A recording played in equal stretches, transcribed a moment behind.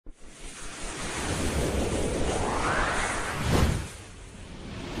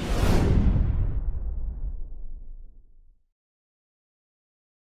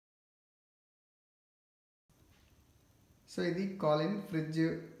So ఇది కాలిన్ fridge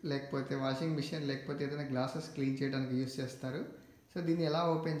లేకపోతే washing machine లేకపోతే ఏదైనా గ్లాసెస్ క్లీన్ చేయడానికి యూస్ చేస్తారు. సో దీన్ని ఎలా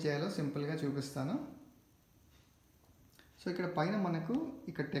ఓపెన్ చేయాలో సింపుల్గా చూపిస్తాను. సో ఇక్కడ పైన మనకు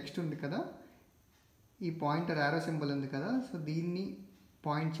ఇక్కడ టెక్స్ట్ ఉంది కదా, ఈ పాయింటర్ యారో సింబల్ ఉంది కదా, సో దీన్ని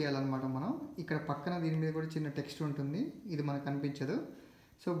పాయింట్ చేయాలన్నమాట మనం. ఇక్కడ పక్కన దీని మీద కూడా చిన్న టెక్స్ట్ ఉంటుంది, ఇది మనకు కనిపించదు.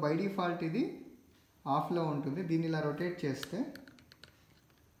 సో బై డిఫాల్ట్ ఇది ఆఫ్లో ఉంటుంది. దీన్ని ఇలా రొటేట్ చేస్తే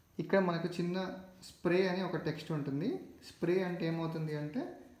ఇక్కడ మనకు చిన్న స్ప్రే అని ఒక టెక్స్ట్ ఉంటుంది. స్ప్రే అంటే ఏమవుతుంది అంటే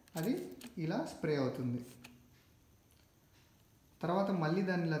అది ఇలా స్ప్రే అవుతుంది. తర్వాత మళ్ళీ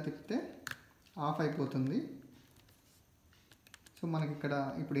దాన్ని ఇలా తిప్పితే ఆఫ్ అయిపోతుంది. సో మనకి ఇక్కడ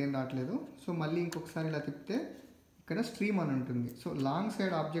ఇప్పుడు ఏం రావట్లేదు. సో మళ్ళీ ఇంకొకసారి ఇలా తిప్పితే ఇక్కడ స్ట్రీమ్ అని ఉంటుంది. సో లాంగ్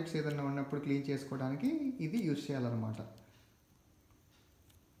సైడ్ ఆబ్జెక్ట్స్ ఏదైనా ఉన్నప్పుడు క్లీన్ చేసుకోవడానికి ఇది యూజ్ చేయాలన్నమాట.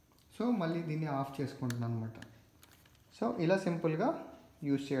 సో మళ్ళీ దీన్ని ఆఫ్ చేసుకుంటున్నాను అనమాట. సో ఇలా సింపుల్గా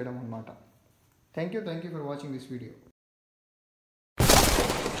యూజ్ చేయడం అనమాట. Thank you for watching this video.